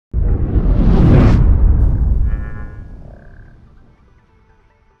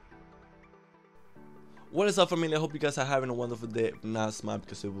What is up, family? I hope you guys are having a wonderful day. If not, smile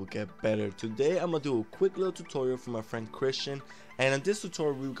because it will get better. Today I'm gonna do a quick little tutorial for my friend Christian, and in this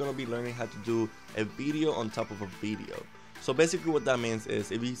tutorial we're gonna be learning how to do a video on top of a video. So basically what that means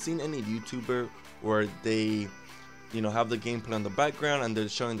is, if you've seen any YouTuber where they have the gameplay on the background and they're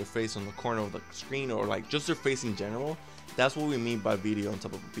showing their face on the corner of the screen, or like just their face in general, that's what we mean by video on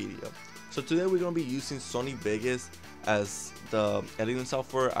top of a video. So today we're going to be using Sony Vegas as the editing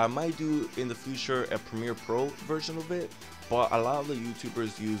software. I might do in the future a Premiere Pro version of it, but a lot of the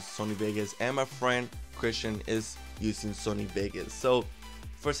YouTubers use Sony Vegas, and my friend Christian is using Sony Vegas. So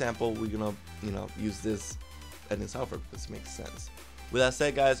for example, we're going to use this editing software because it makes sense. With that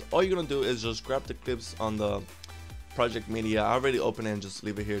said, guys, all you're going to do is just grab the clips on the project media. I already opened it and just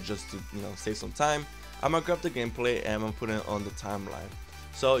leave it here just to save some time. I'm going to grab the gameplay and I'm going to put it on the timeline.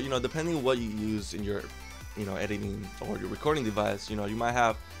 So depending on what you use in your editing or your recording device, you might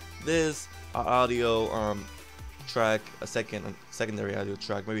have this audio track, a secondary audio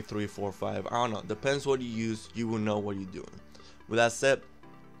track, maybe 3, 4, 5, I don't know, depends what you use. You will know what you're doing. With that said,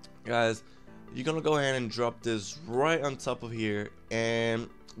 guys, you're gonna go ahead and drop this right on top of here. And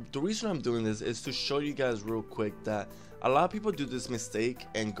the reason I'm doing this is to show you guys real quick that a lot of people do this mistake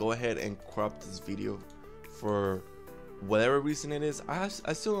and go ahead and crop this video for whatever reason it is. I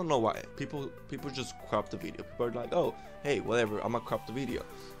still don't know why people just crop the video. People are like, oh hey, whatever, I'm gonna crop the video.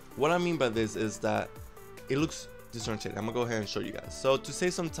 What I mean by this is that it looks disoriented. I'm gonna go ahead and show you guys. So to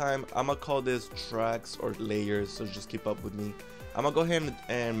save some time, I'm gonna call this tracks or layers, so just keep up with me. I'm gonna go ahead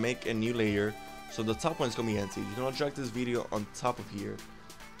and make a new layer. So the top one is gonna be empty. You're gonna drag this video on top of here,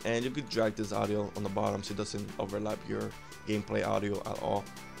 and you could drag this audio on the bottom so it doesn't overlap your gameplay audio at all.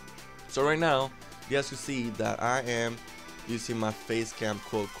 So right now you guys can see that I am using my face cam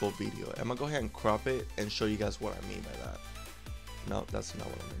quote video. I'm gonna go ahead and crop it and show you guys what I mean by that. No, that's not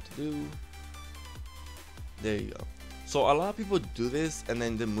what I meant to do. There you go. So a lot of people do this and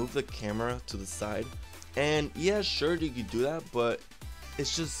then they move the camera to the side, and yeah, sure, you could do that, but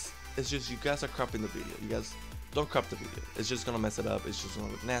it's just you guys are cropping the video. You guys don't crop the video. It's just gonna mess it up. It's just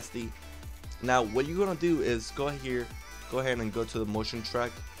gonna look nasty. Now what you're gonna do is go ahead and go to the motion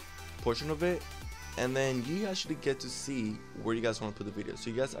track portion of it, and then you actually get to see where you guys want to put the video. So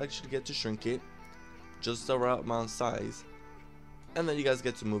you guys actually get to shrink it just the right amount of size, and then you guys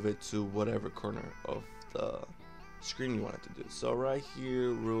get to move it to whatever corner of the screen you want it to do. So right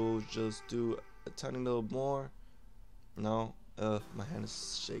here, we'll just do a tiny little more. No, my hand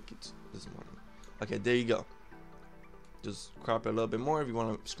is shaky this morning. Okay, there you go. Just crop it a little bit more if you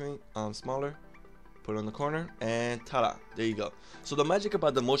want to screen smaller. Put it on the corner, and ta-da, there you go. So the magic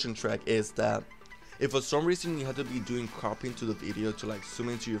about the motion track is that if for some reason you have to be doing cropping to the video to like zoom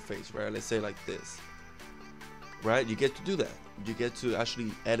into your face, right? Let's say like this, right? You get to do that. You get to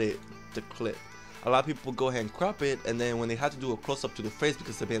actually edit the clip. A lot of people go ahead and crop it, and then when they have to do a close-up to the face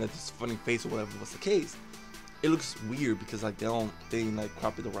because they made like this funny face or whatever was the case, it looks weird because like they didn't like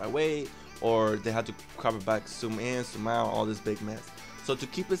crop it the right way, or they had to crop it back, zoom in, zoom out, all this big mess. So to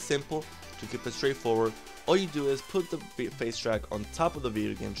keep it simple, to keep it straightforward, all you do is put the face track on top of the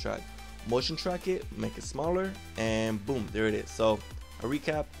video game track, motion track it, make it smaller, and boom, there it is. So a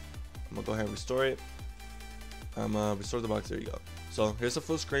recap, I'm gonna go ahead and restore it. I'm gonna restore the box. There you go. So here's a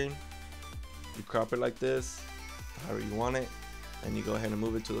full screen. You crop it like this, however you want it, and you go ahead and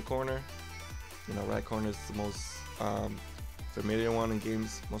move it to the corner. Right corner is the most familiar one in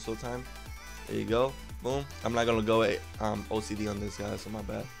games most of the time. There you go. Boom. I'm not gonna go OCD on this, guys, so my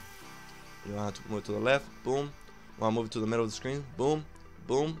bad. You don't have to move it to the left. Boom. Want to move it to the middle of the screen. Boom,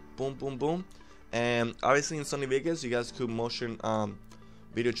 boom, boom, boom, boom. And obviously in Sony Vegas, you guys could motion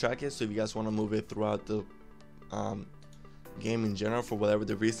video track it. So if you guys want to move it throughout the game in general for whatever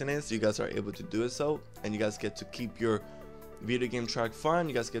the reason is, you guys are able to do it. So, and you guys get to keep your video game track fine.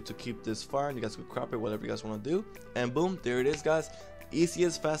 You guys get to keep this fine. You guys could crop it, whatever you guys want to do. And boom, there it is, guys.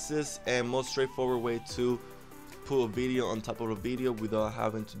 Easiest, fastest, and most straightforward way to put a video on top of a video without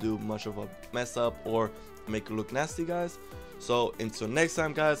having to do much of a mess up or make it look nasty, guys. So until next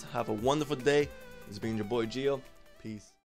time, guys, have a wonderful day. It's been your boy Gio. Peace.